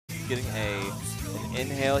getting an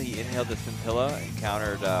inhale. He inhaled the scintilla and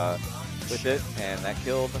countered with it, and that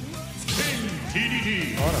killed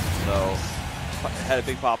Dedede. So had a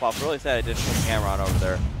big pop off. Really sad I didn't put the camera on over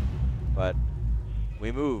there, but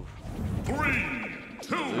we move. 3,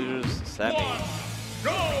 2, Losers semi. 1,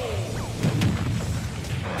 go!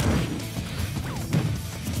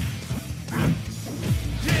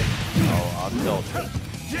 Oh, up tilt.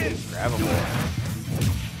 Grabbable.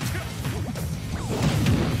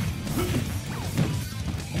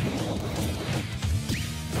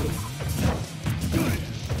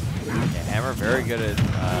 Yeah, Hammer very good at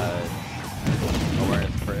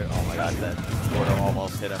awareness for it. Oh my god, that Gordo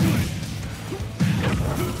almost hit him.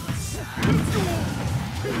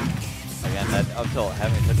 Again, that up tilt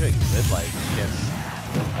having such a good like shift,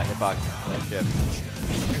 hitbox shift.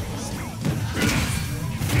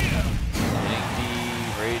 Getting the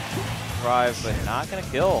rage drive, but not gonna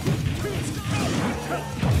kill.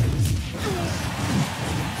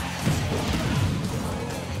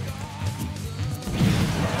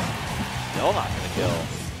 Still not gonna kill.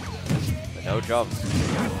 But no jumps.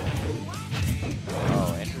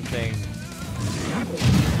 Oh, interesting.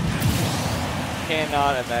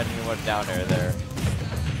 Cannot imagine what's down there.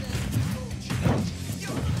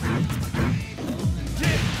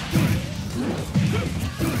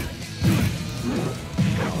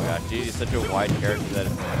 Oh my god, Dedede's such a wide character that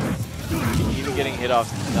even getting hit off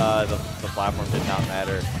the platform did not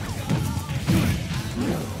matter.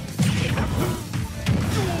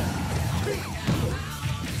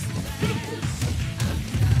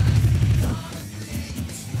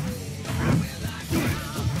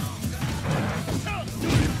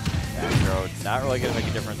 Not really gonna make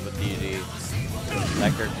a difference with Dedede.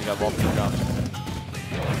 That character got multiple jumps.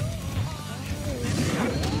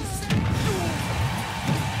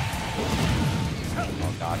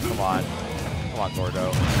 Oh god, come on. Come on,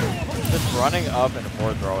 Gordo. Just running up and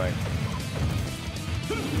forward throwing.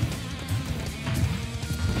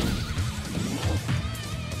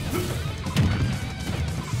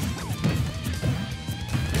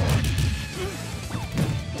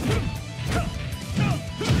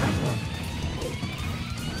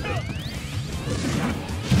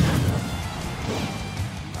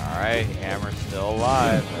 Hammer's still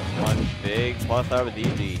alive. That's one big plus out of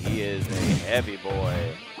Dedede. He is a heavy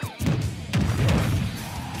boy.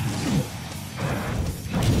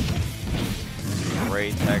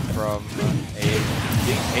 Great tech from Abe.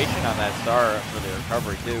 Being patient on that star for the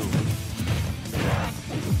recovery too.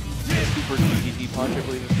 Super DDT punch, I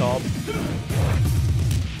believe it's called.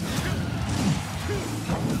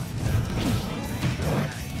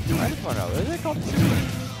 I just want to know, is it called?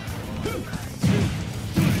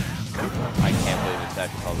 I can't believe it's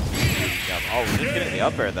actually called the DDT jump. Oh, we're just getting the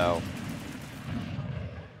up air though.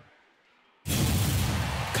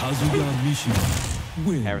 Kazuya Mishima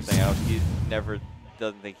wins. Everything else, he never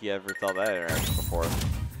doesn't think he ever saw that interaction before.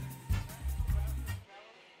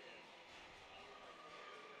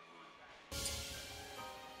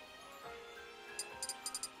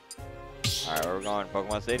 Alright, where we're going?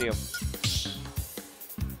 Pokemon Stadium.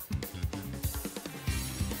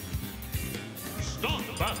 Start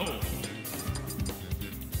the battle.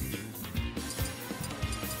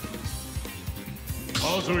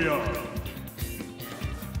 Kazuya.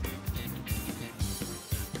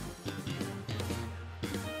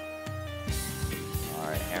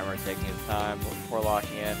 Alright, Hammer taking his time before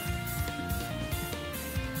locking in.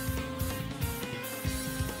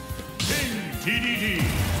 Dedede.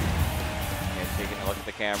 And taking a look at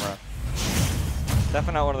the camera.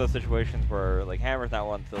 Definitely not one of those situations where like Hammer's not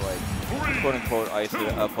one to like quote unquote ice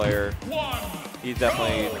a player. He's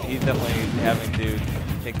definitely having to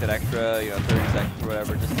take that extra, 30 seconds or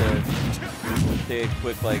whatever just to take a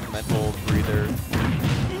quick like mental breather.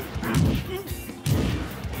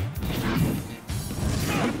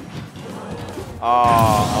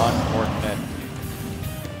 Ah, unfortunate.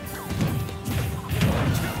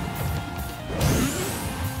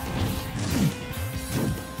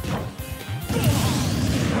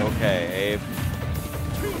 Okay, Abe.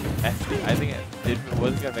 I think it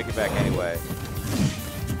wasn't gonna make it back anyway.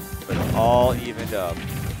 But it's all evened up.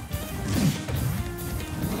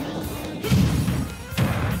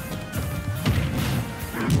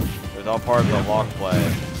 It was all part of the lock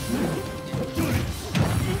play.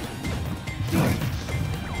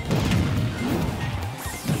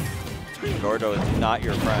 Gordo is not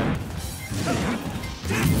your friend.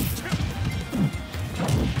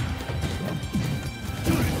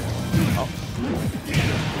 Oh.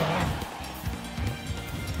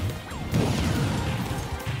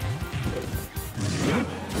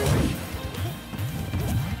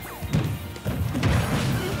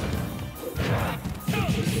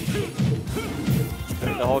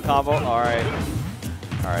 the whole combo. All right,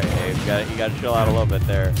 Abe, you got to chill out a little bit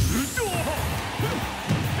there. I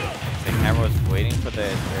think Hammer was waiting for the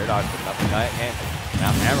air dodge, but nothing came.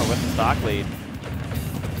 Now Hammer with the stock lead.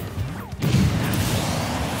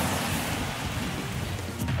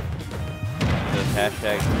 Just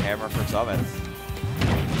hashtag Hammer for summons.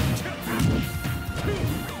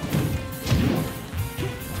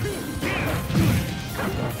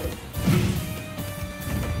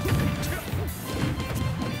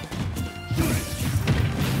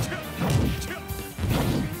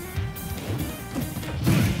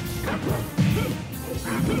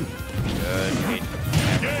 Good.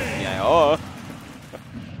 Yeah, oh.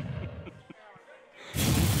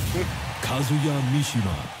 Kazuya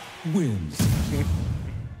Mishima wins.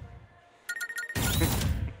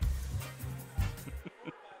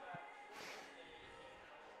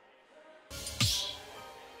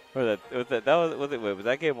 Was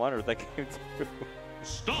that game 1 or was that game 2?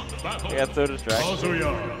 Stop battle. I got so distracted.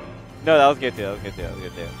 Kazuya. No, that was game 2.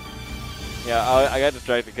 Yeah, I got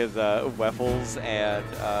distracted because Weffles and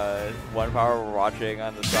One Power were watching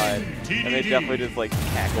on the side, and they definitely just like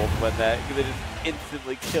cackled when that, because they just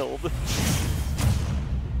instantly killed.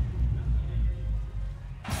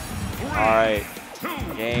 All right,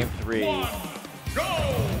 game 3. One, go!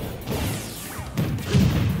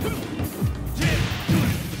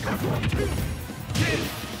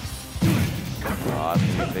 Oh, that's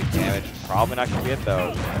gonna be big damage. Probably not gonna be it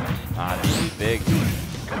though. Ah, this is big.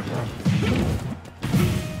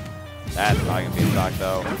 That's not gonna be a stock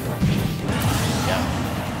though. Yeah.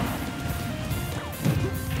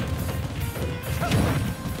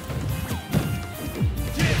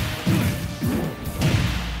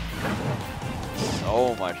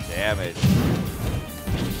 So much damage.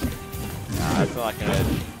 Nah, that's not gonna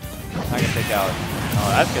take out. Oh,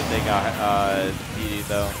 that's gonna take out Dedede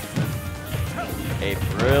though. Abe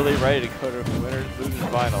really ready to go to winners losers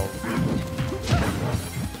finals.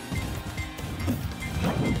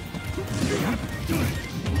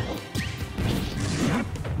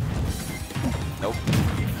 Nope.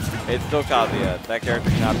 It's still Kazuya. That character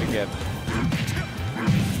cannot be given.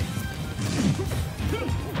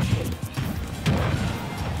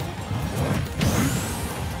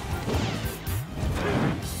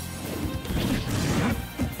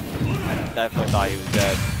 I definitely thought he was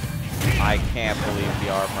dead. I can't believe the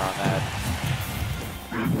armor on that.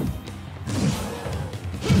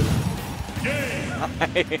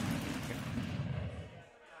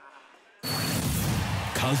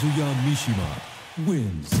 Kazuya Mishima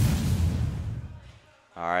wins.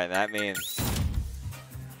 Alright, that means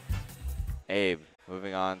Abe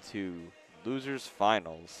moving on to losers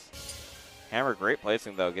finals. Hammer, great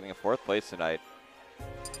placing though, getting a 4th place tonight.